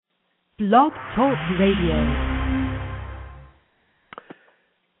Blog Talk Radio.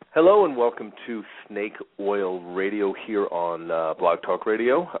 Hello and welcome to Snake Oil Radio here on Blog Talk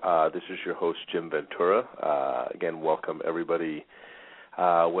Radio. This is your host, Jim Ventura. Again, welcome everybody,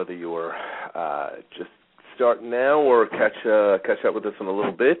 whether you're just starting now or catch up with us in a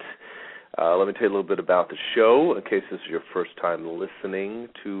little bit. Let me tell you a little bit about the show, in case this is your first time listening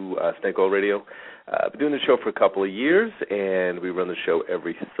to Snake Oil Radio. I've been doing the show for a couple of years, and we run the show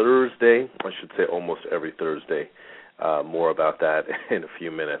every Thursday. I should say almost every Thursday. More about that in a few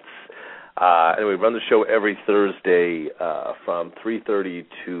minutes. Anyway, we run the show every Thursday from 3:30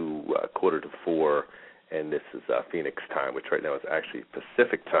 to quarter to 4, and this is Phoenix time, which right now is actually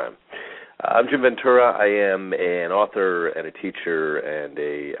Pacific time. I'm Jim Ventura. I am an author and a teacher and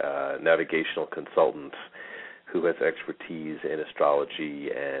a navigational consultant who has expertise in astrology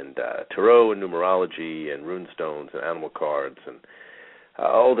and tarot and numerology and runestones and animal cards and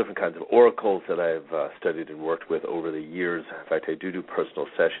all different kinds of oracles that I've studied and worked with over the years. In fact, I do personal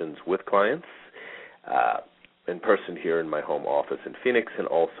sessions with clients in person here in my home office in Phoenix and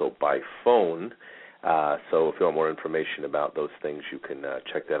also by phone. So if you want more information about those things, you can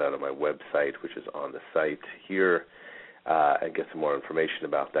check that out on my website, which is on the site here, and get some more information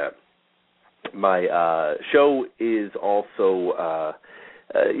about that. My show is also,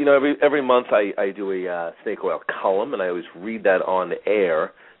 every month I do a snake oil column, and I always read that on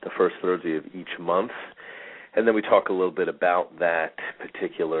air the first Thursday of each month. And then we talk a little bit about that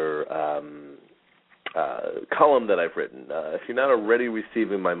particular column that I've written. If you're not already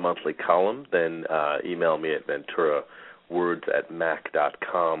receiving my monthly column, then email me at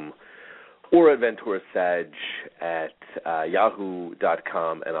venturawords@mac.com or at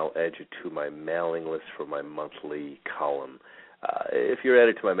venturasag@yahoo.com, and I'll add you to my mailing list for my monthly column. If you're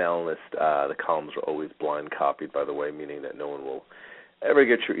added to my mailing list, the columns are always blind copied, by the way, meaning that no one will ever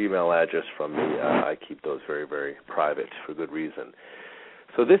get your email address from me. I keep those very, very private for good reason.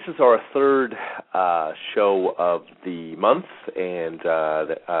 So this is our third show of the month, and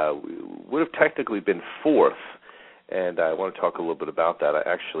would have technically been fourth, and I want to talk a little bit about that. I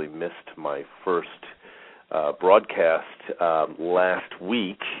actually missed my first broadcast last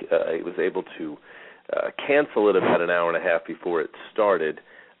week. I was able to cancel it about an hour and a half before it started,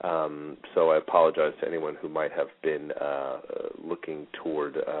 so I apologize to anyone who might have been looking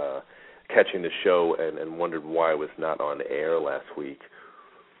toward catching the show and wondered why I was not on air last week.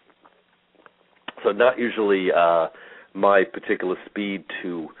 So not usually my particular speed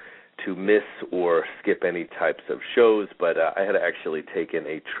to miss or skip any types of shows, but I had actually taken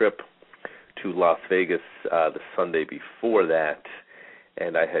a trip to Las Vegas the Sunday before that,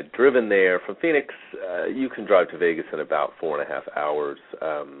 and I had driven there from Phoenix. You can drive to Vegas in about 4.5 hours.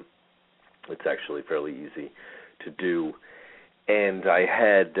 It's actually fairly easy to do, and I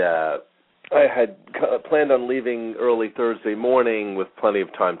had planned on leaving early Thursday morning with plenty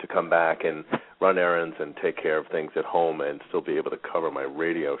of time to come back and run errands and take care of things at home and still be able to cover my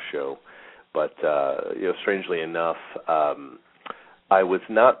radio show. But, strangely enough, I was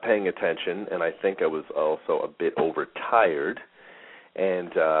not paying attention, and I think I was also a bit overtired.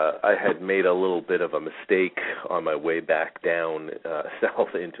 And I had made a little bit of a mistake on my way back down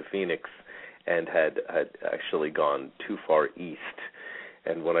south into Phoenix and had actually gone too far east.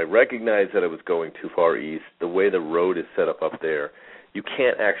 And when I recognized that I was going too far east, the way the road is set up there, you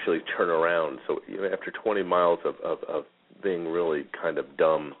can't actually turn around. So after 20 miles of being really kind of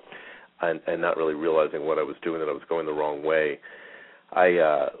dumb and not really realizing what I was doing, that I was going the wrong way,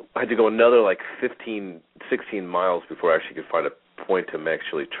 I had to go another 15, 16 miles before I actually could find a point to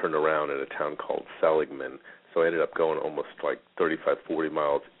actually turn around in a town called Seligman. So I ended up going almost 35, 40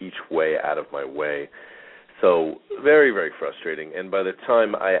 miles each way out of my way. So very, very frustrating. And by the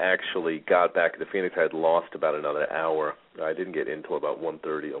time I actually got back to Phoenix, I had lost about another hour. I didn't get in until about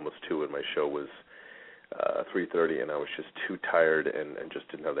 1:30, almost 2, and my show was 3:30, and I was just too tired and just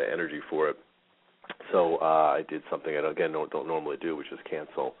didn't have the energy for it. So I did something I, again, don't normally do, which is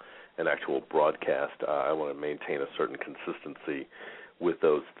cancel an actual broadcast. I want to maintain a certain consistency with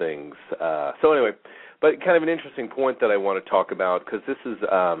those things. So anyway, but kind of an interesting point that I want to talk about, because this is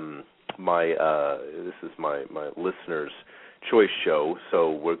my listeners' choice show,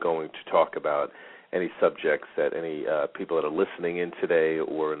 so we're going to talk about any subjects that any people that are listening in today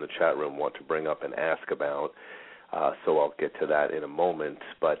or in the chat room want to bring up and ask about. So I'll get to that in a moment.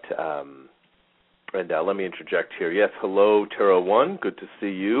 But let me interject here. Yes, hello, Terra One. Good to see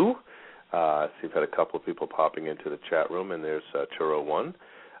you. I see you've had a couple of people popping into the chat room, and there's Terra One.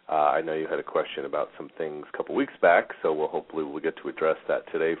 I know you had a question about some things a couple weeks back, so hopefully we'll get to address that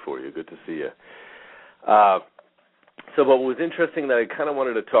today for you. Good to see you. So what was interesting that I kind of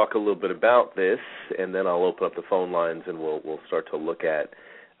wanted to talk a little bit about this, and then I'll open up the phone lines and we'll start to look at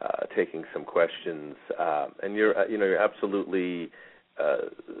taking some questions. And you're absolutely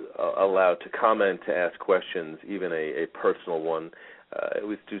allowed to comment, to ask questions, even a personal one. I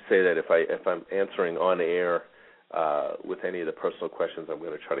always do say that if I'm answering on air with any of the personal questions, I'm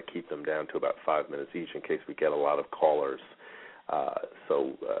going to try to keep them down to about 5 minutes each in case we get a lot of callers.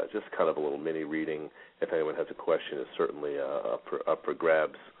 So just kind of a little mini reading. If anyone has a question, is certainly up for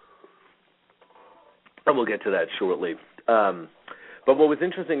grabs. And we'll get to that shortly. But what was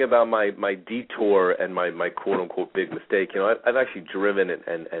interesting about my detour and my quote-unquote big mistake, I've actually driven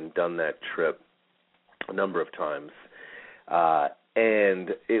and done that trip a number of times.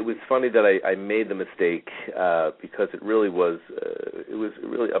 And it was funny that I made the mistake because it really was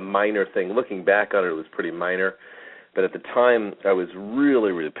a minor thing. Looking back on it, it was pretty minor. But at the time, I was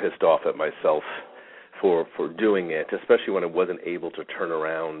really, really pissed off at myself for doing it, especially when I wasn't able to turn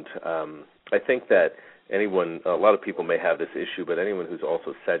around. I think that a lot of people may have this issue, but anyone who's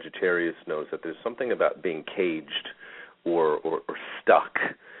also Sagittarius knows that there's something about being caged or stuck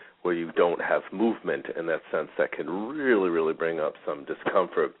where you don't have movement in that sense that can really, really bring up some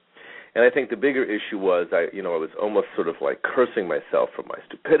discomfort. And I think the bigger issue was I was almost sort of like cursing myself for my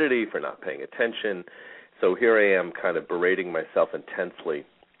stupidity, for not paying attention. So here I am kind of berating myself intensely.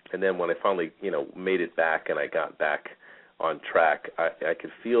 And then when I finally, made it back and I got back on track, I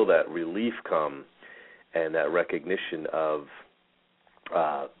could feel that relief come and that recognition of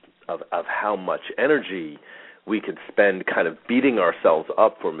how much energy we could spend kind of beating ourselves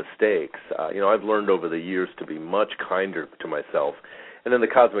up for mistakes. I've learned over the years to be much kinder to myself. And then the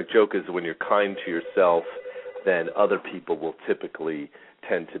cosmic joke is when you're kind to yourself, then other people will typically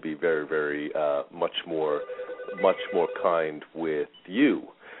tend to be very, very much more kind with you.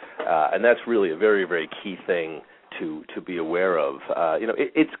 And that's really a very, very key thing to be aware of.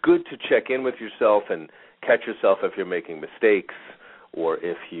 It's good to check in with yourself and catch yourself if you're making mistakes or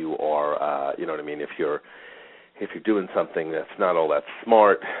if you are, if you're doing something that's not all that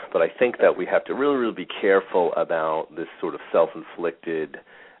smart. But I think that we have to really, really be careful about this sort of self-inflicted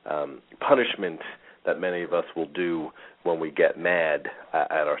punishment that many of us will do when we get mad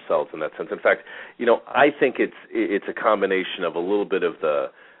at ourselves in that sense. In fact, I think it's a combination of a little bit of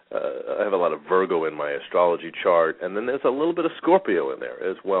I have a lot of Virgo in my astrology chart, and then there's a little bit of Scorpio in there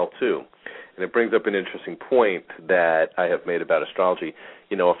as well, too. And it brings up an interesting point that I have made about astrology.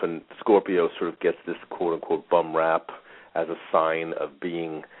 Often Scorpio sort of gets this quote-unquote bum rap as a sign of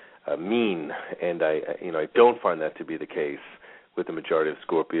being mean, and I don't find that to be the case with the majority of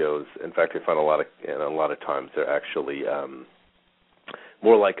Scorpios. In fact, I find a lot of times they're actually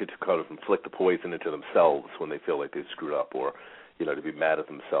more likely to kind of inflict the poison into themselves when they feel like they screwed up, or to be mad at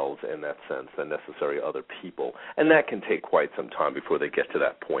themselves in that sense than necessarily other people. And that can take quite some time before they get to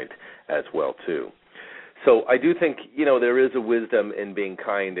that point as well, too. So I do think, there is a wisdom in being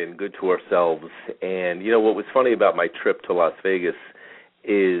kind and good to ourselves. And, what was funny about my trip to Las Vegas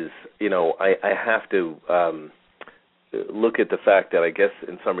is, I have to look at the fact that I guess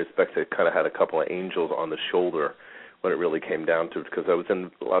in some respects I kind of had a couple of angels on the shoulder when it really came down to it, because I was in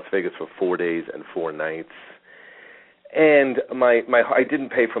Las Vegas for 4 days and 4 nights. And I didn't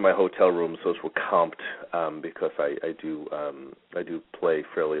pay for my hotel rooms; those were comped because I do play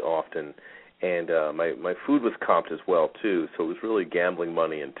fairly often, and my food was comped as well too. So it was really gambling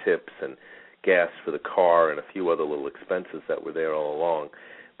money and tips and gas for the car and a few other little expenses that were there all along.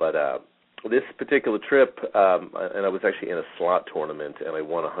 But this particular trip, and I was actually in a slot tournament, and I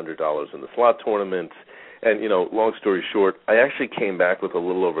won $100 in the slot tournament. And long story short, I actually came back with a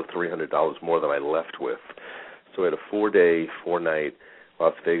little over $300 more than I left with. So I had a 4-day, 4-night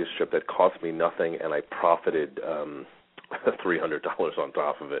Las Vegas trip that cost me nothing, and I profited $300 on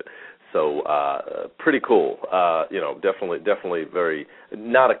top of it. So pretty cool. Definitely very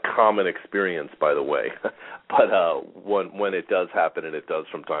not a common experience, by the way. But when it does happen, and it does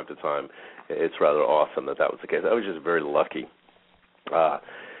from time to time, it's rather awesome that was the case. I was just very lucky.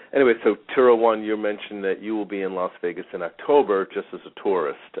 Anyway, so Tura One, you mentioned that you will be in Las Vegas in October just as a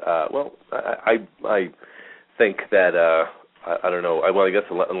tourist. I think that I don't know. I guess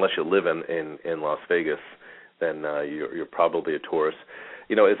unless you live in Las Vegas, then you're probably a tourist.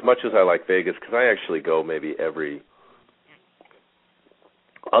 As much as I like Vegas, because I actually go maybe every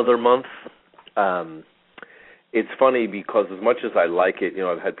other month. It's funny because as much as I like it,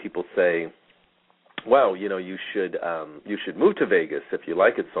 I've had people say, "Wow, you should move to Vegas if you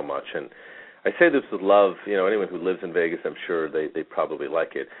like it so much." And I say this with love. Anyone who lives in Vegas, I'm sure they probably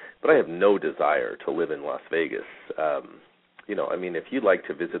like it. But I have no desire to live in Las Vegas. If you'd like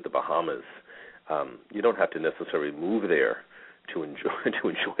to visit the Bahamas, You don't have to necessarily move there to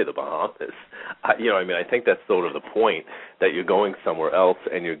enjoy the Bahamas. I think that's sort of the point, that you're going somewhere else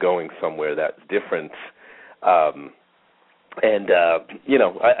and you're going somewhere that's different.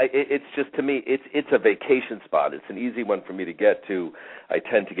 It's just, to me, it's a vacation spot. It's an easy one for me to get to. I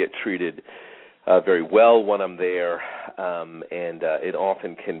tend to get treated very well when I'm there, and it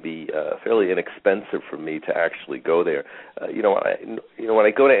often can be fairly inexpensive for me to actually go there. When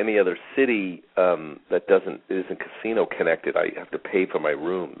I go to any other city that isn't casino connected, I have to pay for my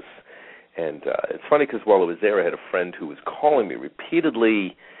rooms. And it's funny because while I was there, I had a friend who was calling me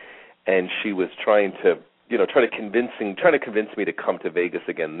repeatedly, and she was trying to convince me to come to Vegas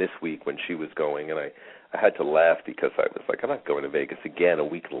again this week when she was going, and I had to laugh because I was like, I'm not going to Vegas again a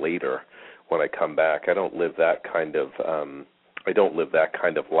week later when I come back. I don't live that kind of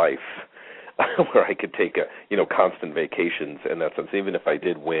life where I could take constant vacations in that sense. Even if I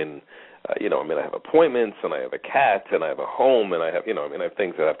did win, I have appointments and I have a cat and I have a home and I have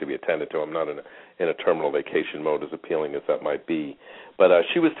things that have to be attended to. I'm not in a terminal vacation mode, as appealing as that might be. But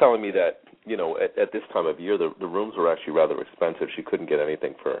she was telling me that at this time of year the rooms were actually rather expensive. She couldn't get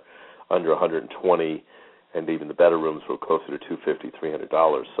anything for under $120. And even the better rooms were closer to $250,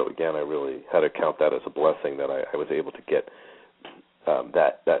 $300. So again, I really had to count that as a blessing that I was able to get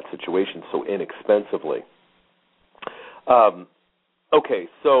that situation so inexpensively. Okay,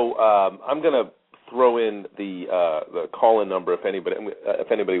 so I'm going to throw in the call-in number if anybody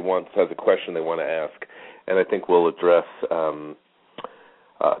has a question they want to ask, and I think we'll address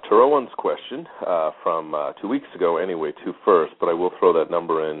Terowan's question from 2 weeks ago anyway, first, but I will throw that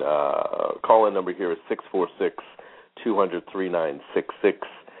number in. Call-in number here is 646-200-3966.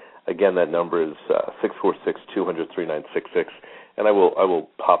 Again, that number is 646-200-3966, and I will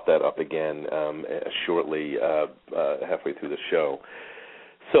pop that up again shortly, halfway through the show.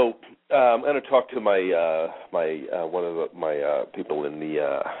 So I'm going to talk to one of my people in the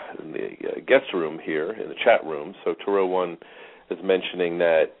guest room here, in the chat room. So Terowan is mentioning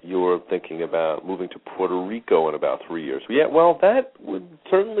that you're thinking about moving to Puerto Rico in about 3 years. Yeah, well, that would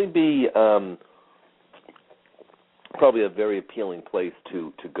certainly be probably a very appealing place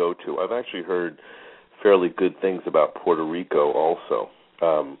to go to. I've actually heard fairly good things about Puerto Rico also.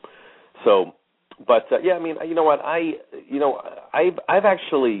 You know what? I've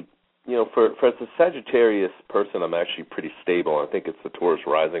actually, for as a Sagittarius person, I'm actually pretty stable. I think it's the Taurus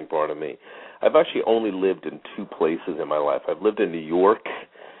rising part of me. I've actually only lived in two places in my life. I've lived in New York,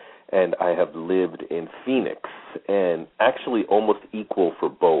 and I have lived in Phoenix, and actually almost equal for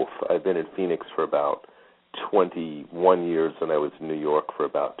both. I've been in Phoenix for about 21 years, and I was in New York for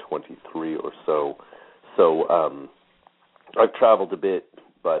about 23 or so. So I've traveled a bit,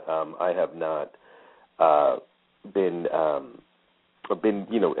 but I have not have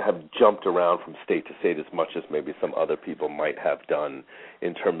jumped around from state to state as much as maybe some other people might have done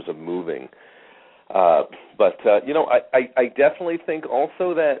in terms of moving. I definitely think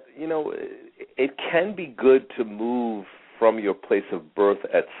also that, it can be good to move from your place of birth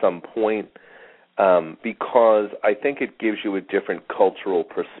at some point, because I think it gives you a different cultural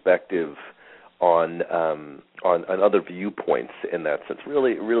perspective on other viewpoints in that sense.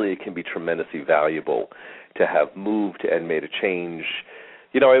 Really, it can be tremendously valuable to have moved and made a change.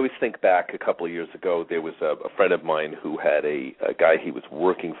 I always think back a couple of years ago, there was a friend of mine who had a guy he was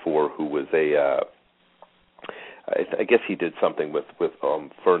working for who was I guess he did something with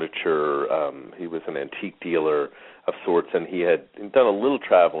furniture. He was an antique dealer of sorts, and he had done a little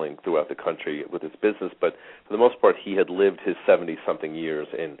traveling throughout the country with his business, but for the most part, he had lived his 70-something years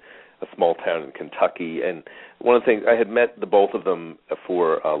in a small town in Kentucky. And one of the things, I had met the both of them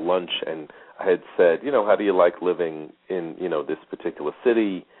for lunch, and I had said, how do you like living in, this particular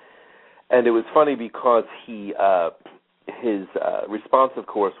city? And it was funny because his response, of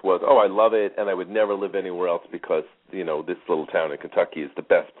course, was, oh, I love it, and I would never live anywhere else because, this little town in Kentucky is the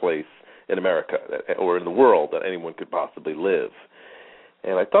best place in America or in the world that anyone could possibly live.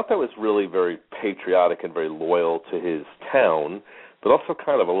 And I thought that was really very patriotic and very loyal to his town, but also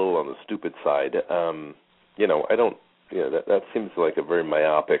kind of a little on the stupid side. That seems like a very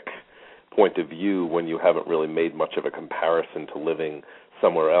myopic point of view when you haven't really made much of a comparison to living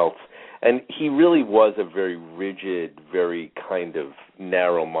somewhere else. And he really was a very rigid, very kind of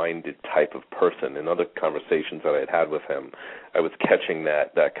narrow-minded type of person. In other conversations that I had with him, I was catching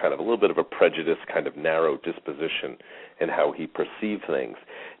that kind of a little bit of a prejudice, kind of narrow disposition in how he perceived things.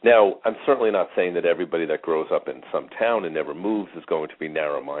 Now, I'm certainly not saying that everybody that grows up in some town and never moves is going to be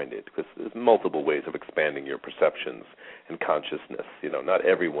narrow-minded, because there's multiple ways of expanding your perceptions and consciousness. Not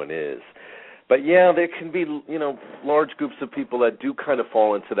everyone is. But, yeah, there can be, large groups of people that do kind of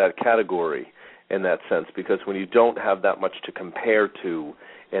fall into that category. in that sense, because when you don't have that much to compare to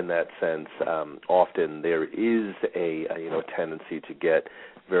in that sense, often there is a tendency to get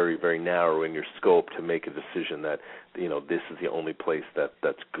very, very narrow in your scope to make a decision that, this is the only place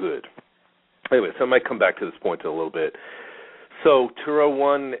that's good. Anyway, so I might come back to this point in a little bit. So Turo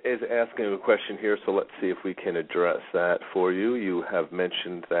 1 is asking a question here, so let's see if we can address that for you. You have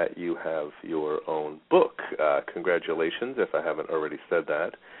mentioned that you have your own book. Congratulations, if I haven't already said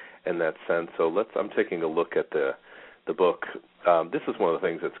that in that sense. So I'm taking a look at the book. This is one of the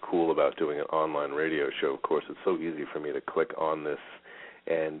things that's cool about doing an online radio show. Of course, it's so easy for me to click on this,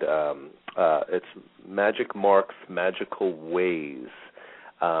 and it's Magic Mark's Magical Ways.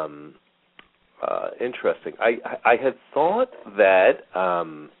 Interesting. I had thought that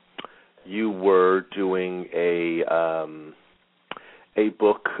you were doing a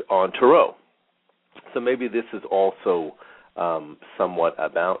book on tarot, so maybe this is also somewhat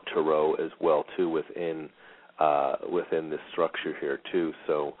about tarot as well too within this structure here too.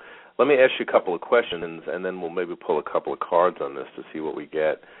 So let me ask you a couple of questions, and then we'll maybe pull a couple of cards on this to see what we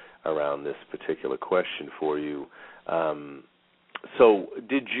get around this particular question for you. So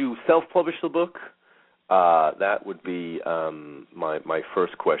did you self-publish the book? That would be my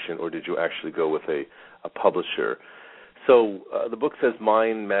first question, or did you actually go with a publisher? So the book says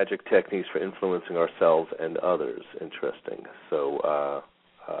Mind Magic Techniques for Influencing Ourselves and Others. Interesting. So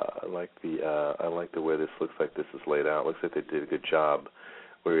I like the way this looks like this is laid out. Looks like they did a good job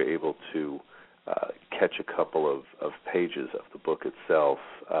where you're able to catch a couple of pages of the book itself.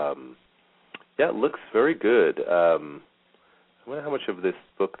 It looks very good. I wonder how much of this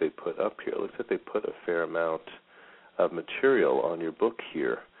book they put up here. It looks like they put a fair amount of material on your book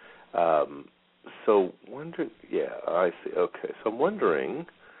here. So wondering, I see. Okay, so I'm wondering,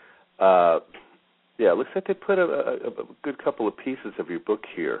 it looks like they put a good couple of pieces of your book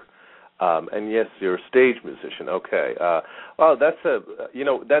here. And yes, you're a stage musician. Okay. That's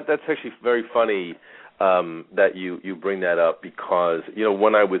that's actually very funny that you bring that up, because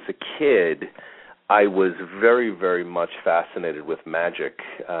when I was a kid, I was very, very much fascinated with magic.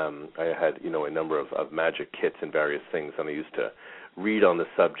 I had, a number of magic kits and various things, and I used to read on the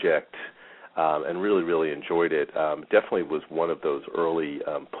subject and really, really enjoyed it. Definitely was one of those early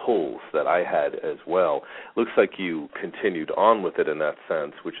pulls that I had as well. Looks like you continued on with it in that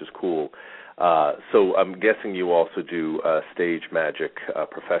sense, which is cool. So I'm guessing you also do stage magic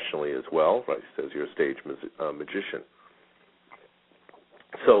professionally as well, right? It says you're a stage magician.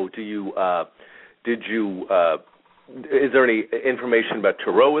 So is there any information about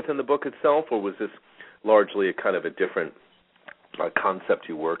tarot within the book itself, or was this largely a kind of a different concept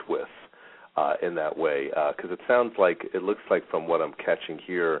you worked with in that way? Because it looks like from what I'm catching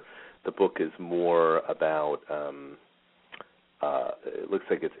here, the book is more about, it looks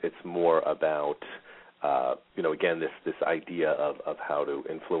like it's more about, again, this idea of how to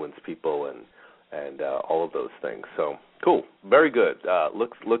influence people and all of those things. So cool, very good.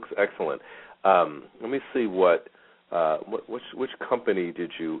 Looks excellent. Let me see which company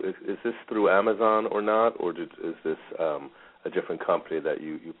did you? Is this through Amazon or not, or is this a different company that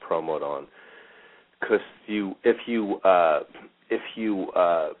you promote on? Because if you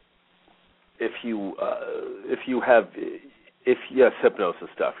hypnosis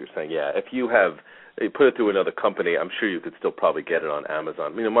stuff, you're saying, if you put it through another company, I'm sure you could still probably get it on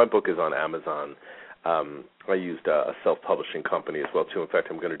Amazon. My book is on Amazon. I used a self-publishing company as well too. In fact,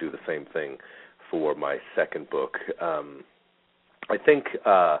 I'm going to do the same thing for my second book. I think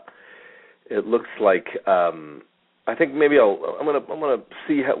it looks like I think maybe I'm gonna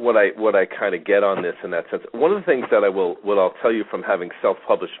see what I kind of get on this in that sense. One of the things that I'll tell you from having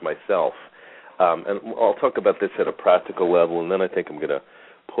self-published myself, and I'll talk about this at a practical level, and then I think I'm going to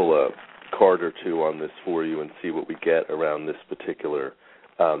pull a card or two on this for you and see what we get around this particular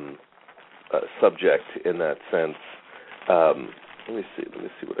subject in that sense. Let me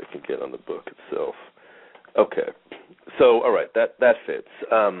see what I can get on the book itself. Okay, so all right, that fits.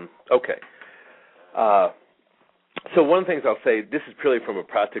 Okay. So one of the things I'll say, this is purely from a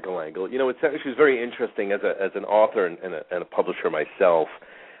practical angle. It's actually very interesting as an author and a publisher myself,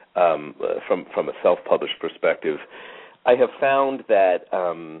 from a self-published perspective. I have found that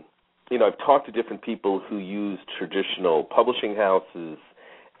I've talked to different people who use traditional publishing houses,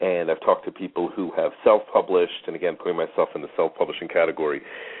 and I've talked to people who have self-published, and again, putting myself in the self-publishing category.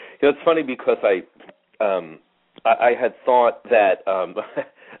 It's funny because I had thought that,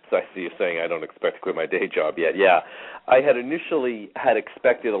 so I see you saying I don't expect to quit my day job yet. Yeah, I had initially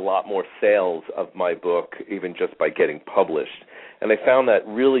expected a lot more sales of my book, even just by getting published. And I found that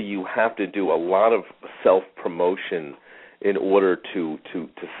really you have to do a lot of self-promotion in order to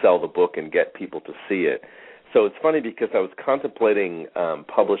sell the book and get people to see it. So it's funny because I was contemplating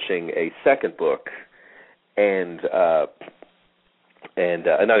publishing a second book, and not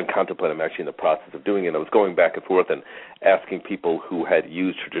even contemplating, I'm actually in the process of doing it. I was going back and forth and asking people who had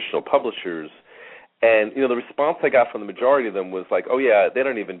used traditional publishers, and the response I got from the majority of them was like, oh yeah, they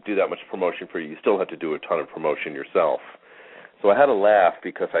don't even do that much promotion for you. You still have to do a ton of promotion yourself. So I had to laugh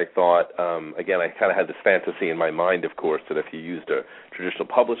because I thought, again, I kind of had this fantasy in my mind, of course, that if you used a traditional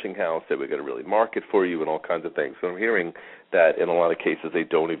publishing house, they were going to really market for you and all kinds of things. So I'm hearing that in a lot of cases they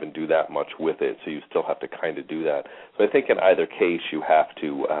don't even do that much with it, so you still have to kind of do that. So I think in either case you have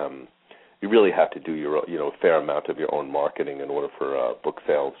to, you really have to do your, a fair amount of your own marketing in order for book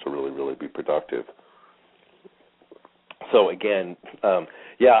sales to really, really be productive. So again,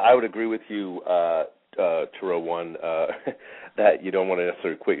 I would agree with you, Turo One, that you don't want to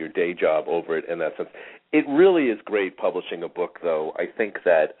necessarily quit your day job over it in that sense. It really is great publishing a book, though. I think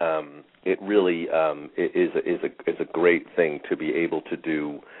that it really is a great thing to be able to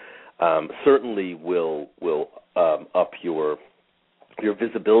do. Certainly will up your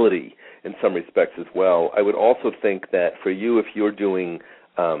visibility in some respects as well. I would also think that for you, if you're doing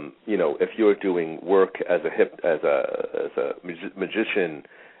if you're doing work as a magician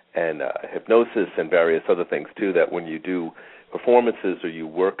and hypnosis and various other things too, that when you do performances or you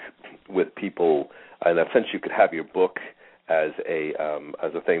work with people, in that sense, you could have your book as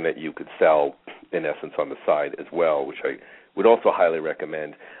a thing that you could sell in essence on the side as well, which I would also highly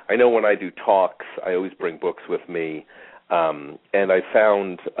recommend. I know when I do talks, I always bring books with me, and I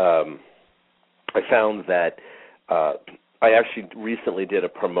found that I actually recently did a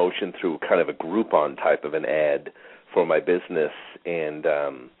promotion through kind of a Groupon type of an ad for my business, and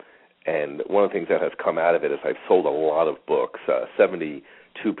one of the things that has come out of it is I've sold a lot of books.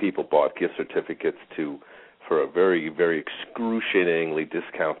 72 people bought gift certificates for a very, very excruciatingly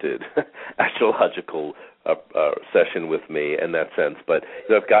discounted astrological session with me in that sense. But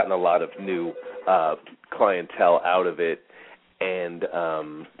I've gotten a lot of new clientele out of it, and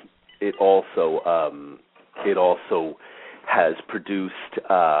it also has produced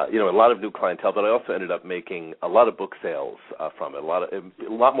a lot of new clientele, but I also ended up making a lot of book sales from it.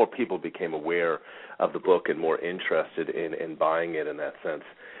 A lot more people became aware of the book and more interested in buying it in that sense.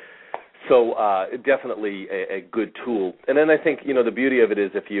 So definitely a good tool. And then I think the beauty of it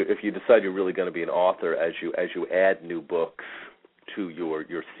is if you decide you're really going to be an author, as you add new books to your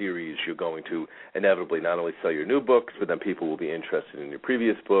series, you're going to inevitably not only sell your new books, but then people will be interested in your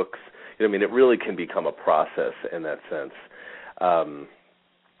previous books. It really can become a process in that sense.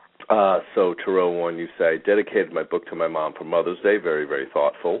 So Turo One, you say, dedicated my book to my mom for Mother's Day. Very, very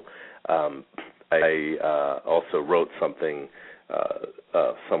thoughtful. I also wrote something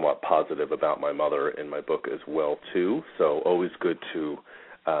somewhat positive about my mother in my book as well too. So always good to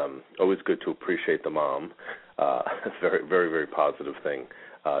appreciate the mom. It's a very, very, very positive thing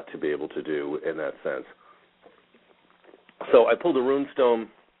to be able to do in that sense. So I pulled a runestone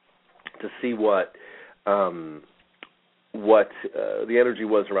to see what the energy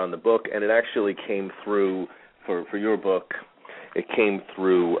was around the book, and it actually came through for your book. It came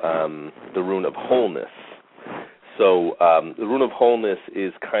through the rune of wholeness. So the rune of wholeness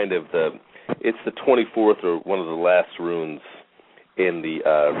is kind of it's the 24th or one of the last runes in the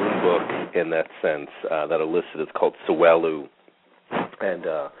rune book in that sense that are listed. It's called Sewelu, and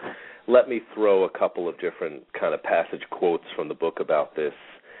let me throw a couple of different kind of passage quotes from the book about this.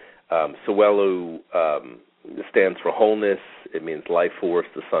 Sewelu stands for wholeness. It means life force,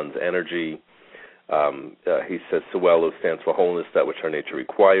 the sun's energy. He says Sewelu stands for wholeness, that which our nature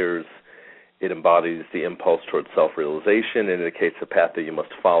requires. It embodies the impulse towards self-realization and indicates the path that you must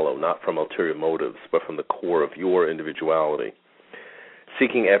follow, not from ulterior motives, but from the core of your individuality.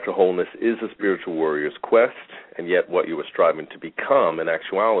 Seeking after wholeness is a spiritual warrior's quest, and yet what you are striving to become in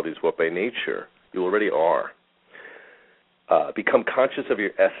actuality is what by nature you already are. Become conscious of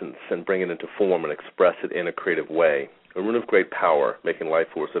your essence and bring it into form and express it in a creative way. A rune of great power, making life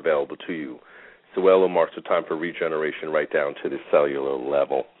force available to you. Sewelu marks the time for regeneration right down to the cellular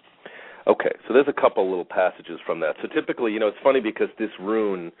level. Okay, so there's a couple little passages from that. So typically, it's funny because this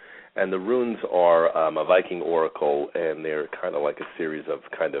rune, and the runes are a Viking oracle, and they're kind of like a series of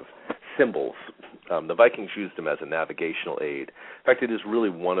kind of symbols. The Vikings used them as a navigational aid. In fact, it is really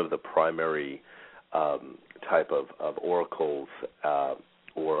one of the primary type of oracles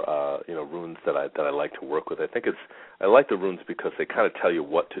or runes that I like to work with. I like the runes because they kind of tell you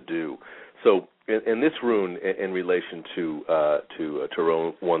what to do. So in this rune, in relation to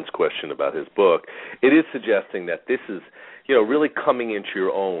Turo One's question about his book, it is suggesting that this is really coming into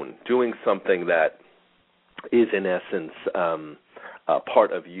your own, doing something that is in essence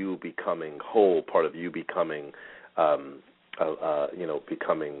part of you becoming whole, part of you becoming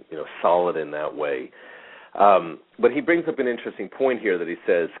becoming solid in that way. But he brings up an interesting point here that he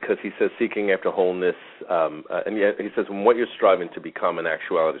says, because he says seeking after wholeness, and yet he says when what you're striving to become in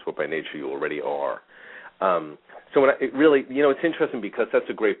actuality is what by nature you already are. So when it's interesting because that's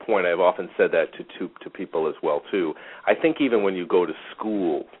a great point. I've often said that to people as well too. I think even when you go to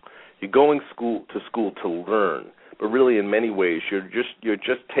school, you're going to school to learn, but really in many ways you're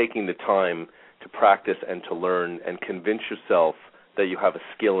just taking the time to practice and to learn and convince yourself that you have a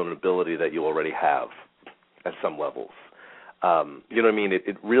skill and ability that you already have at some levels. You know what I mean?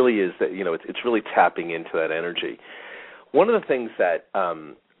 It really is that, it's really tapping into that energy. One of the things that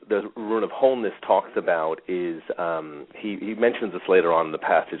the rune of wholeness talks about is, he mentions this later on in the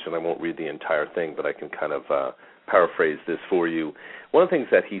passage, and I won't read the entire thing, but I can kind of paraphrase this for you. One of the things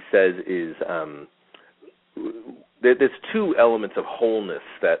that he says is there's two elements of wholeness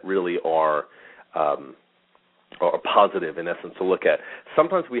that really are positive, in essence, to look at.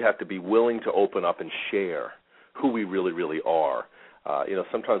 Sometimes we have to be willing to open up and share who we really, really are.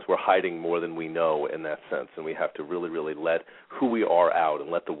 Sometimes we're hiding more than we know in that sense, and we have to really, really let who we are out and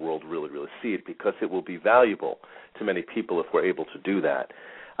let the world really, really see it, because it will be valuable to many people if we're able to do that.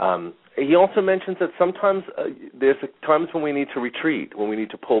 He also mentions that sometimes there's times when we need to retreat, when we need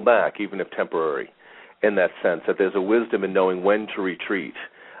to pull back, even if temporary, in that sense, that there's a wisdom in knowing when to retreat,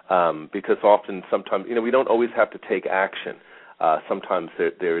 because sometimes, we don't always have to take action. Sometimes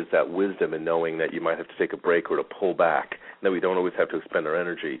there is that wisdom in knowing that you might have to take a break or to pull back, that we don't always have to expend our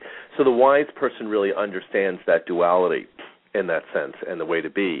energy. So the wise person really understands that duality in that sense and the way to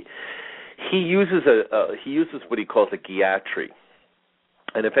be. He uses what he calls a gyatry.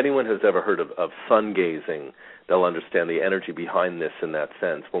 And if anyone has ever heard of sun gazing, they'll understand the energy behind this in that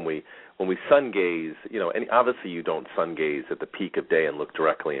sense. When we sun gaze, and obviously you don't sun gaze at the peak of day and look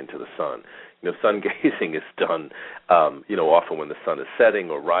directly into the sun. Sun gazing is done, often when the sun is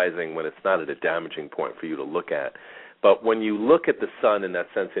setting or rising, when it's not at a damaging point for you to look at. But when you look at the sun in that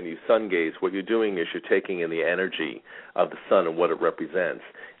sense and you sun gaze, what you're doing is you're taking in the energy of the sun and what it represents.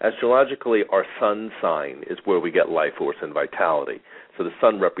 Astrologically, our sun sign is where we get life force and vitality. So the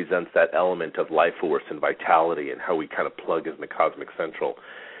sun represents that element of life force and vitality and how we kind of plug in the cosmic central.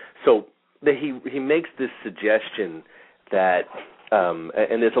 So he makes this suggestion that,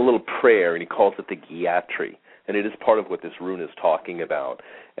 and there's a little prayer, and he calls it the gyatry, and it is part of what this rune is talking about.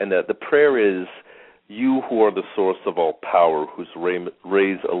 And the prayer is, you who are the source of all power, whose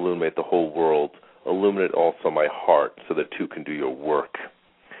rays illuminate the whole world, illuminate also my heart so that too can do your work.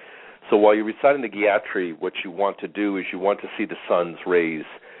 So while you're reciting the gyatry, what you want to do is you want to see the sun's rays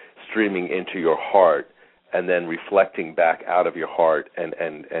streaming into your heart and then reflecting back out of your heart and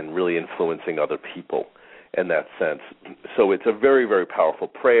really influencing other people in that sense. So it's a very, very powerful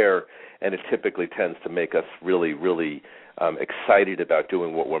prayer, and it typically tends to make us really, really excited about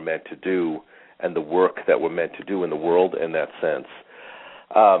doing what we're meant to do and the work that we're meant to do in the world in that sense.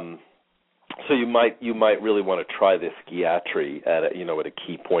 So you might really want to try this gyatry at a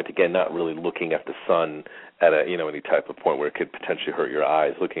key point. Again, not really looking at the sun at any type of point where it could potentially hurt your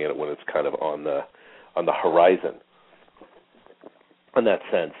eyes. Looking at it when it's kind of on the horizon. In that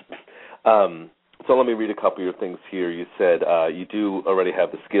sense. So let me read a couple of your things here. You said you do already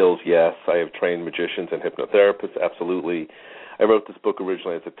have the skills. Yes, I have trained magicians and hypnotherapists. Absolutely. I wrote this book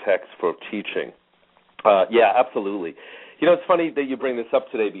originally as a text for teaching. Yeah, absolutely. It's funny that you bring this up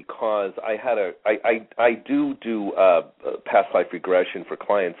today because I do past life regression for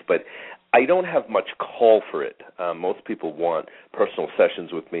clients, but I don't have much call for it. Most people want personal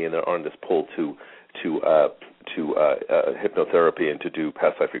sessions with me, and there aren't this pull to hypnotherapy and to do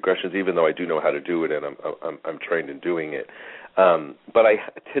past life regressions, even though I do know how to do it and I'm trained in doing it. But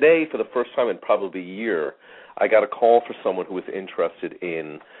today, for the first time in probably a year, I got a call for someone who was interested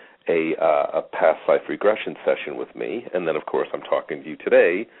in a past life regression session with me, and then of course I'm talking to you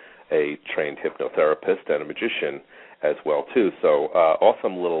today, a trained hypnotherapist and a magician as well too. So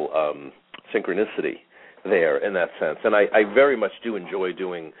awesome little synchronicity there in that sense. And I very much do enjoy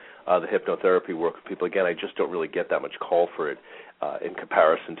doing the hypnotherapy work with people. Again, I just don't really get that much call for it in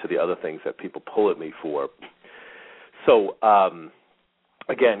comparison to the other things that people pull at me for. So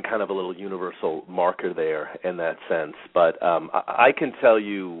again, kind of a little universal marker there in that sense. But I can tell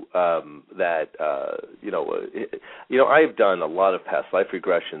you that I've done a lot of past life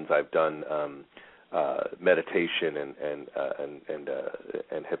regressions. I've done meditation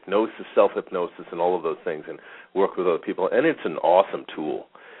and hypnosis, self-hypnosis, and all of those things, and work with other people. And it's an awesome tool.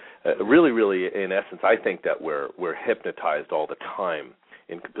 Really, really, in essence, I think that we're hypnotized all the time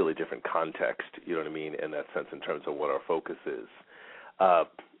in completely different context, you know what I mean, in that sense, in terms of what our focus is.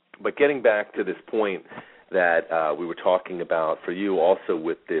 But getting back to this point that we were talking about for you also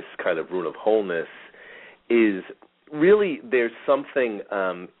with this kind of rune of wholeness is really there's something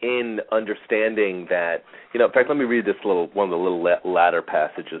in understanding that, in fact, let me read this one of the little latter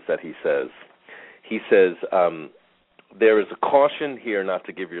passages that he says. He says, there is a caution here not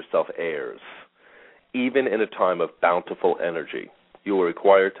to give yourself airs. Even in a time of bountiful energy, you are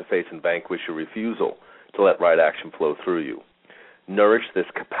required to face and vanquish your refusal to let right action flow through you. Nourish this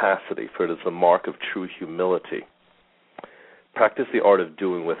capacity, for it is the mark of true humility. Practice the art of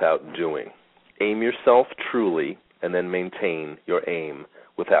doing without doing. Aim yourself truly, and then maintain your aim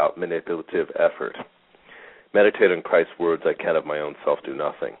without manipulative effort. Meditate on Christ's words, I can of my own self do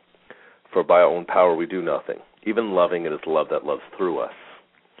nothing. For by our own power we do nothing. Even loving, it is love that loves through us.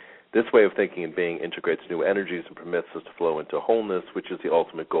 This way of thinking and being integrates new energies and permits us to flow into wholeness, which is the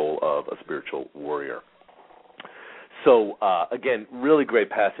ultimate goal of a spiritual warrior. So, again, really great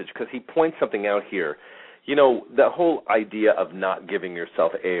passage, because he points something out here. The whole idea of not giving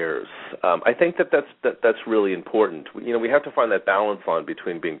yourself airs, I think that's really important. We have to find that balance line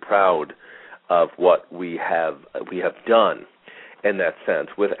between being proud of what we have done in that sense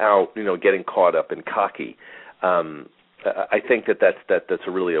without, getting caught up and cocky. I think that's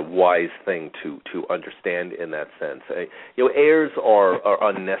really a wise thing to understand in that sense. Airs are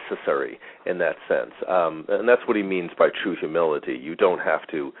unnecessary in that sense, and that's what he means by true humility. You don't have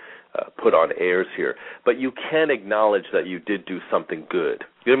to put on airs here, but you can acknowledge that you did do something good.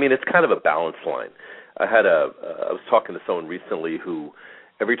 You know what I mean? It's kind of a balance line. I was talking to someone recently who,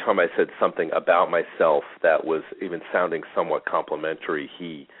 every time I said something about myself that was even sounding somewhat complimentary,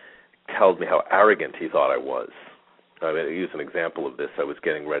 he tells me how arrogant he thought I was. I mean, to use an example of this, I was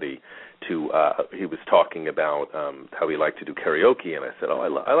getting ready to, he was talking about how he liked to do karaoke, and I said,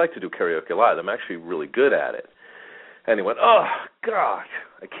 I like to do karaoke a lot. I'm actually really good at it. And he went, oh, God,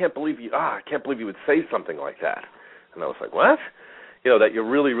 I can't believe you would say something like that. And I was like, what? That you're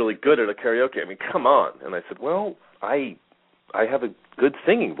really, really good at a karaoke. I mean, come on. And I said, well, I have a good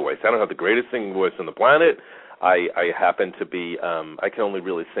singing voice. I don't have the greatest singing voice on the planet. I happen to be, I can only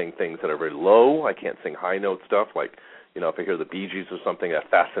really sing things that are very low. I can't sing high note stuff like, if I hear the Bee Gees or something, that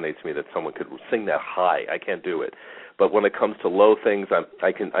fascinates me that someone could sing that high. I can't do it. But when it comes to low things,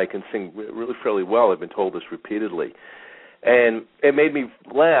 I can sing really fairly well. I've been told this repeatedly. And it made me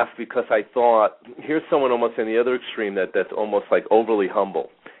laugh because I thought, here's someone almost in the other extreme that's almost like overly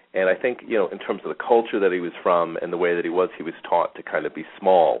humble. And I think, in terms of the culture that he was from and the way that he was taught to kind of be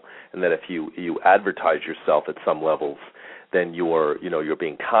small, and that if you advertise yourself at some levels, then you're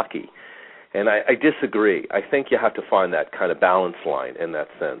being cocky. And I disagree. I think you have to find that kind of balance line in that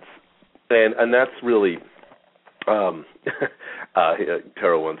sense. And that's really, Tara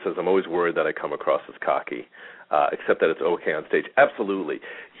once says, I'm always worried that I come across as cocky, except that it's okay on stage. Absolutely.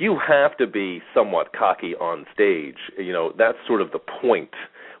 You have to be somewhat cocky on stage. That's sort of the point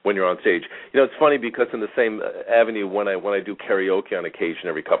when you're on stage. It's funny because in the same avenue, when I do karaoke on occasion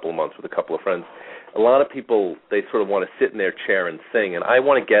every couple of months with a couple of friends, a lot of people, they sort of want to sit in their chair and sing, and I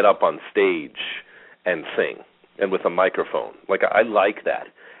want to get up on stage and sing, and with a microphone. Like, I like that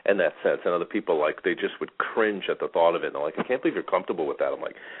in that sense. And other people, they just would cringe at the thought of it. And they're like, I can't believe you're comfortable with that. I'm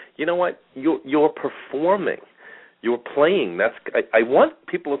like, you know what? You're performing. You're playing. I want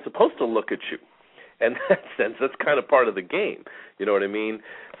people are supposed to look at you. In that sense, that's kind of part of the game. You know what I mean?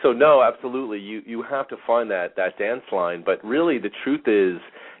 So, no, absolutely. You have to find that dance line. But really, the truth is,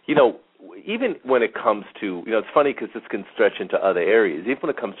 even when it comes to, it's funny because this can stretch into other areas, even when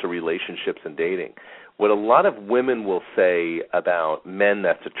it comes to relationships and dating, what a lot of women will say about men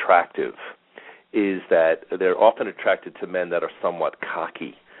that's attractive is that they're often attracted to men that are somewhat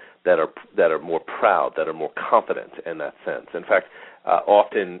cocky, that are more proud, that are more confident in that sense. In fact,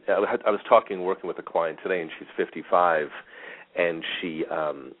 often, I was working with a client today, and she's 55, and she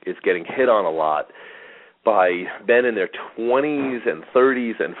is getting hit on a lot by men in their 20s and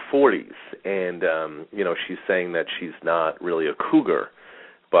 30s and 40s. And, she's saying that she's not really a cougar,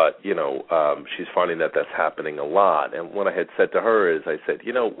 but, she's finding that that's happening a lot. And what I had said to her is, I said,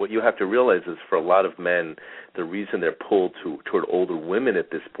 what you have to realize is for a lot of men, the reason they're pulled toward older women at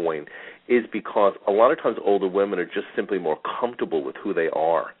this point is because a lot of times older women are just simply more comfortable with who they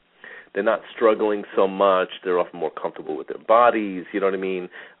are. They're not struggling so much. They're often more comfortable with their bodies, you know what I mean?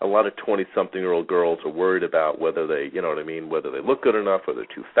 A lot of 20-something-year-old girls are worried about whether they, whether they look good enough, whether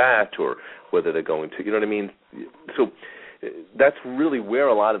they're too fat, or whether they're going to, you know what I mean? So that's really where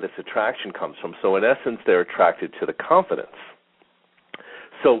a lot of this attraction comes from. So in essence, they're attracted to the confidence.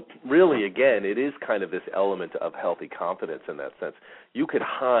 So really, again, it is kind of this element of healthy confidence in that sense. You could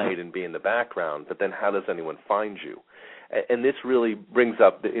hide and be in the background, but then how does anyone find you? And this really brings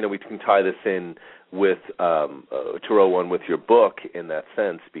up, we can tie this in with Tarot with your book in that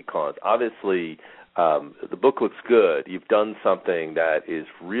sense, because obviously the book looks good. You've done something that is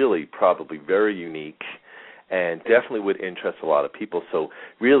really probably very unique and definitely would interest a lot of people. So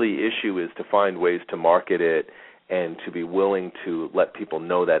really, the issue is to find ways to market it and to be willing to let people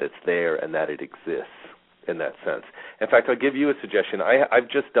know that it's there and that it exists in that sense. In fact, I'll give you a suggestion. I've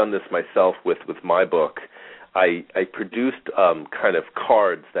just done this myself with my book. I produced kind of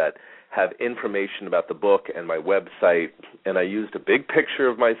cards that have information about the book and my website, and I used a big picture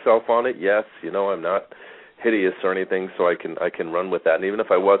of myself on it. Yes, I'm not hideous or anything, so I can run with that. And even if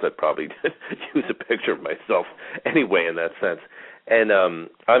I was, I'd probably use a picture of myself anyway in that sense. And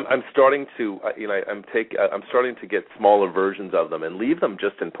I'm starting to, I'm starting to get smaller versions of them and leave them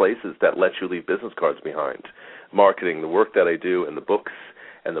just in places that let you leave business cards behind, marketing the work that I do and the books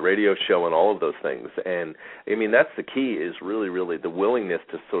and the radio show and all of those things. And, that's the key, is really, really the willingness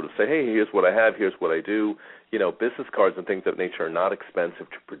to sort of say, hey, here's what I have, here's what I do. Business cards and things of that nature are not expensive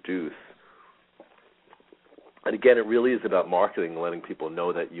to produce. And, again, it really is about marketing and letting people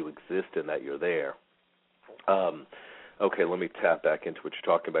know that you exist and that you're there. Okay, let me tap back into what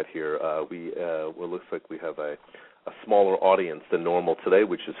you're talking about here. It looks like we have a smaller audience than normal today,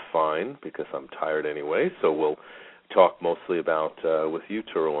 which is fine because I'm tired anyway, so we'll talk mostly about with you,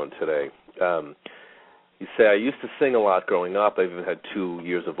 Tarot, today. You say, I used to sing a lot growing up. I've even had 2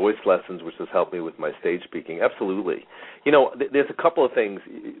 years of voice lessons, which has helped me with my stage speaking. Absolutely. There's a couple of things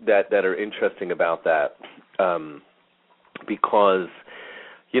that are interesting about that because,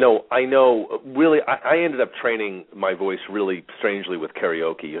 I know really I ended up training my voice really strangely with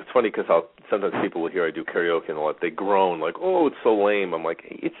karaoke. It's funny because sometimes people will hear I do karaoke and they groan like, oh, it's so lame. I'm like,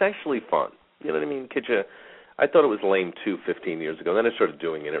 it's actually fun. You know what I mean? I thought it was lame, too, 15 years ago. Then I started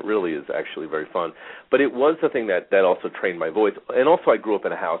doing it. It really is actually very fun. But it was the thing that also trained my voice. And also I grew up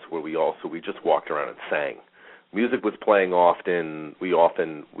in a house where we just walked around and sang. Music was playing often. We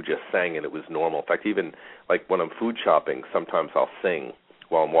just sang, and it was normal. In fact, even like when I'm food shopping, sometimes I'll sing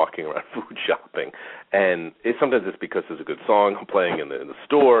while I'm walking around food shopping. And sometimes it's because there's a good song I'm playing in the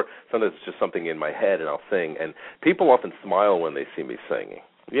store. Sometimes it's just something in my head, and I'll sing. And people often smile when they see me singing.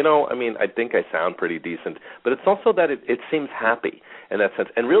 I think I sound pretty decent, but it's also that it seems happy in that sense.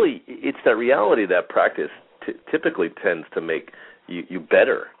 And really, it's that reality that practice typically tends to make you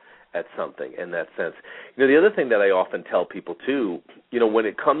better at something in that sense. The other thing that I often tell people, too, when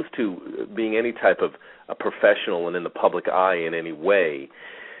it comes to being any type of a professional and in the public eye in any way,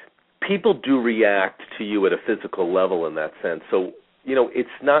 people do react to you at a physical level in that sense. So, it's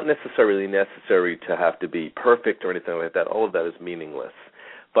not necessarily necessary to have to be perfect or anything like that. All of that is meaningless.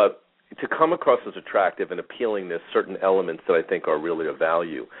 But to come across as attractive and appealing, there's certain elements that I think are really of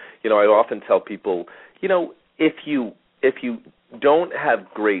value. I often tell people, if you don't have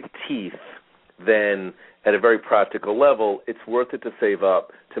great teeth, then at a very practical level, it's worth it to save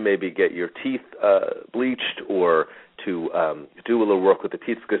up to maybe get your teeth bleached or to do a little work with the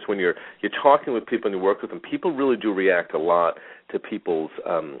teeth, because when you're talking with people and you work with them, people really do react a lot to people's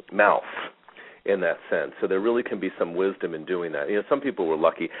mouth in that sense. So there really can be some wisdom in doing that. Some people were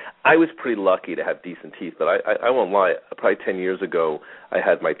lucky. I was pretty lucky to have decent teeth, but I won't lie. Probably 10 years ago, I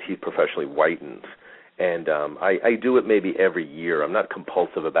had my teeth professionally whitened. And I do it maybe every year. I'm not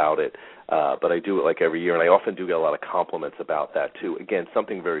compulsive about it, but I do it like every year, and I often do get a lot of compliments about that, too. Again,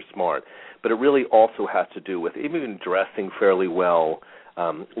 something very smart. But it really also has to do with even dressing fairly well,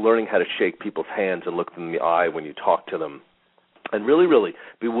 learning how to shake people's hands and look them in the eye when you talk to them, and really, really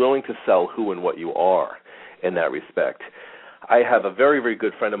be willing to sell who and what you are in that respect. I have a very, very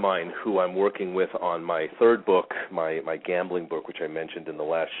good friend of mine who I'm working with on my third book, my gambling book, which I mentioned in the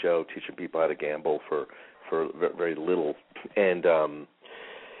last show, teaching people how to gamble for very little. And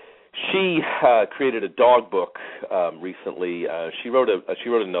she created a dog book recently. She wrote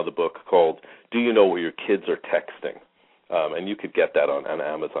another book called "Do You Know What Your Kids Are Texting?" And you could get that on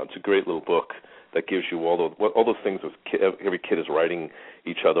Amazon. It's a great little book that gives you all those things every kid is writing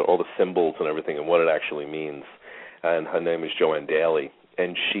each other, all the symbols and everything, and what it actually means. And her name is Joanne Daly,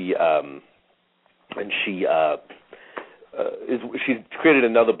 and she created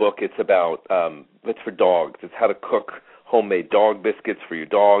another book. It's for dogs. It's how to cook homemade dog biscuits for your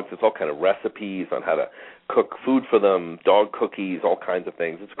dogs. It's all kind of recipes on how to cook food for them, dog cookies, all kinds of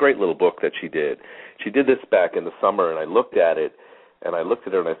things. It's a great little book that she did. She did this back in the summer, and I looked at it. And I looked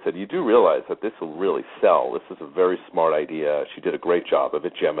at her and I said, you do realize that this will really sell. This is a very smart idea. She did a great job of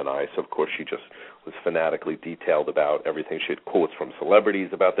it, Gemini. So, of course, she just was fanatically detailed about everything. She had quotes from celebrities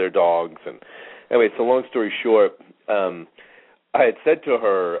about their dogs. And anyway, so long story short, I had said to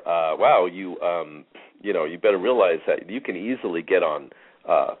her, wow, you better realize that you can easily get on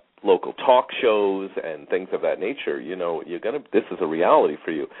local talk shows and things of that nature. This is a reality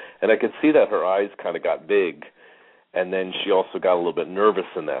for you. And I could see that her eyes kind of got big. And then she also got a little bit nervous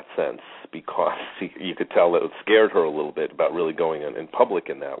in that sense because you could tell that it scared her a little bit about really going in public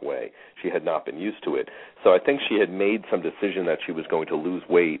in that way. She had not been used to it. So I think she had made some decision that she was going to lose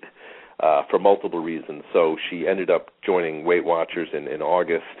weight for multiple reasons. So she ended up joining Weight Watchers in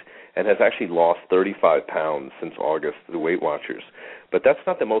August and has actually lost 35 pounds since August through Weight Watchers. But that's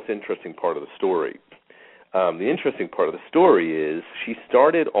not the most interesting part of the story. The interesting part of the story is she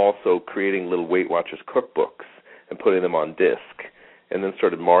started also creating little Weight Watchers cookbooks and putting them on disc, and then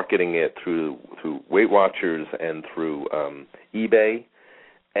started marketing it through Weight Watchers and through eBay.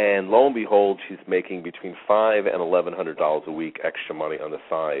 And lo and behold, she's making between $500 and $1,100 a week extra money on the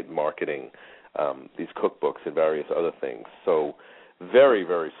side marketing these cookbooks and various other things. So very,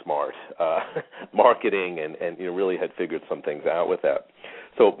 very smart marketing, and really had figured some things out with that.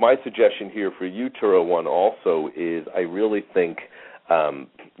 So my suggestion here for you, Turo One, also is I really think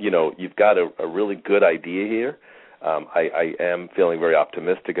you've got a really good idea here. I am feeling very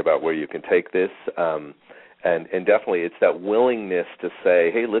optimistic about where you can take this, and definitely it's that willingness to say,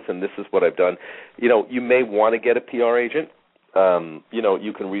 hey, listen, this is what I've done. You may want to get a PR agent.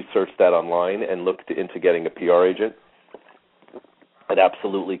 You can research that online and look into getting a PR agent. It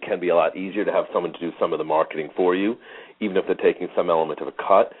absolutely can be a lot easier to have someone to do some of the marketing for you, even if they're taking some element of a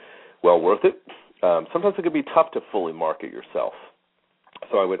cut. Well worth it. Sometimes it can be tough to fully market yourself.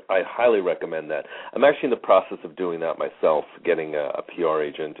 So I highly recommend that. I'm actually in the process of doing that myself, getting a PR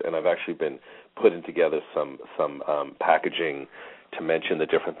agent, and I've actually been putting together some packaging to mention the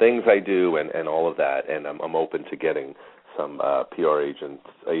different things I do and all of that, and I'm open to getting some PR agent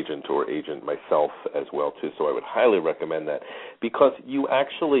myself as well too. So I would highly recommend that, because you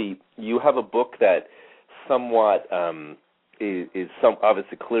have a book that somewhat is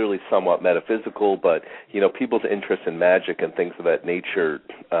obviously clearly somewhat metaphysical, but people's interest in magic and things of that nature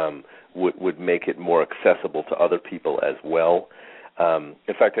would make it more accessible to other people as well.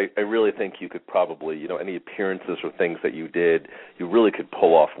 In fact, I really think you could probably, any appearances or things that you did, you really could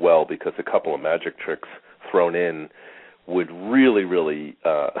pull off well, because a couple of magic tricks thrown in would really, really,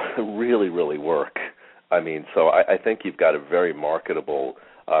 really, really work. So I think you've got a very marketable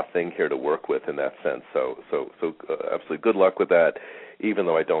thing here to work with in that sense. So absolutely good luck with that. Even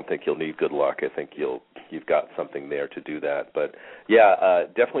though I don't think you'll need good luck, I think you've got something there to do that. But yeah,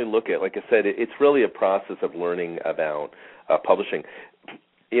 definitely look at. Like I said, it's really a process of learning about publishing.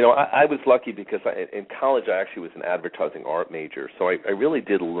 I was lucky because in college I actually was an advertising art major, so I really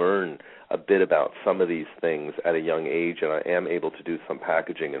did learn a bit about some of these things at a young age, and I am able to do some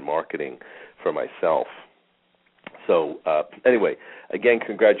packaging and marketing for myself. So anyway, again,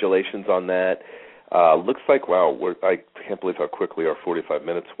 congratulations on that. Looks like, wow, I can't believe how quickly our 45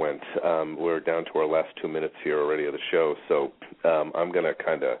 minutes went. We're down to our last 2 minutes here already of the show, so I'm going to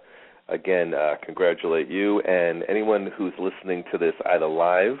kind of, again, congratulate you and anyone who's listening to this either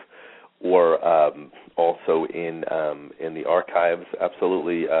live or also in the archives.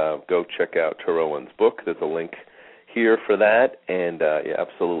 Absolutely go check out Turo One's book. There's a link here for that, and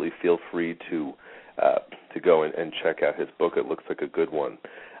absolutely feel free to go and check out his book. It looks like a good one.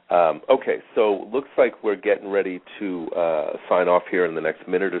 Okay, so looks like we're getting ready to sign off here in the next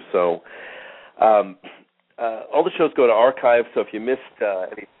minute or so. All the shows go to archive, so if you missed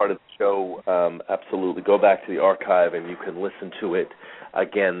any part of the show, absolutely go back to the archive and you can listen to it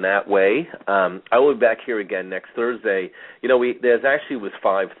again that way. I will be back here again next Thursday. There's actually was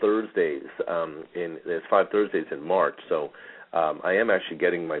 5 Thursdays. There's 5 Thursdays in March, so I am actually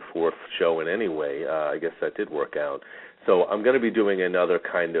getting my 4th show in anyway. I guess that did work out. So I'm going to be doing another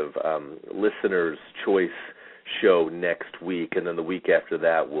kind of listener's choice show next week, and then the week after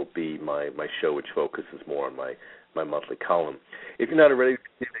that will be my show, which focuses more on my monthly column. If you're not already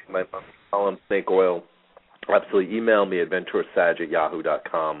receiving my monthly column, Snake Oil, absolutely email me at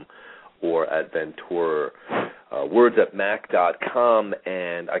venturasag@yahoo.com or at ventura@words@mac.com,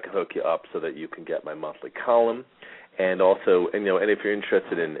 and I can hook you up so that you can get my monthly column. And also, and if you're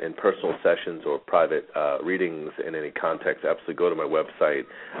interested in personal sessions or private readings in any context, absolutely go to my website.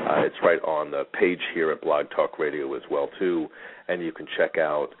 It's right on the page here at Blog Talk Radio as well, too. And you can check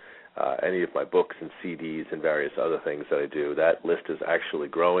out any of my books and CDs and various other things that I do. That list is actually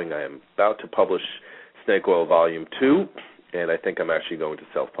growing. I am about to publish Snake Oil Volume 2, And I think I'm actually going to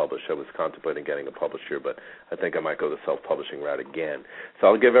self-publish. I was contemplating getting a publisher, but I think I might go the self-publishing route again. So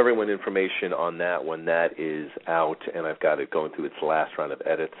I'll give everyone information on that when that is out, and I've got it going through its last round of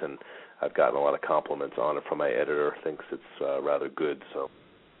edits, and I've gotten a lot of compliments on it from my editor. Thinks it's rather good. So,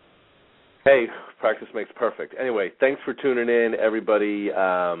 hey, practice makes perfect. Anyway, thanks for tuning in, everybody.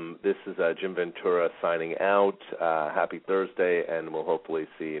 This is Jim Ventura signing out. Happy Thursday, and we'll hopefully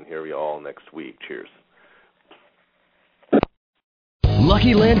see and hear you all next week. Cheers.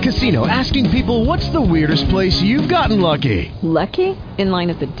 Lucky Land Casino, asking people, what's the weirdest place you've gotten lucky? Lucky? In line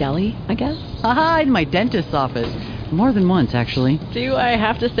at the deli, I guess? Aha, in my dentist's office. More than once, actually. Do I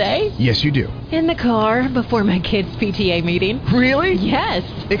have to say? Yes, you do. In the car before my kids' PTA meeting. Really? Yes.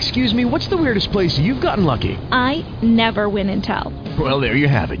 Excuse me, what's the weirdest place you've gotten lucky? I never win and tell. Well, there you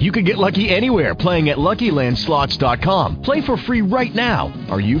have it. You can get lucky anywhere, playing at LuckyLandSlots.com. Play for free right now.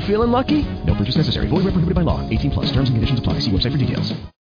 Are you feeling lucky? No purchase necessary. Void where prohibited by law. 18+. Terms and conditions apply. See website for details.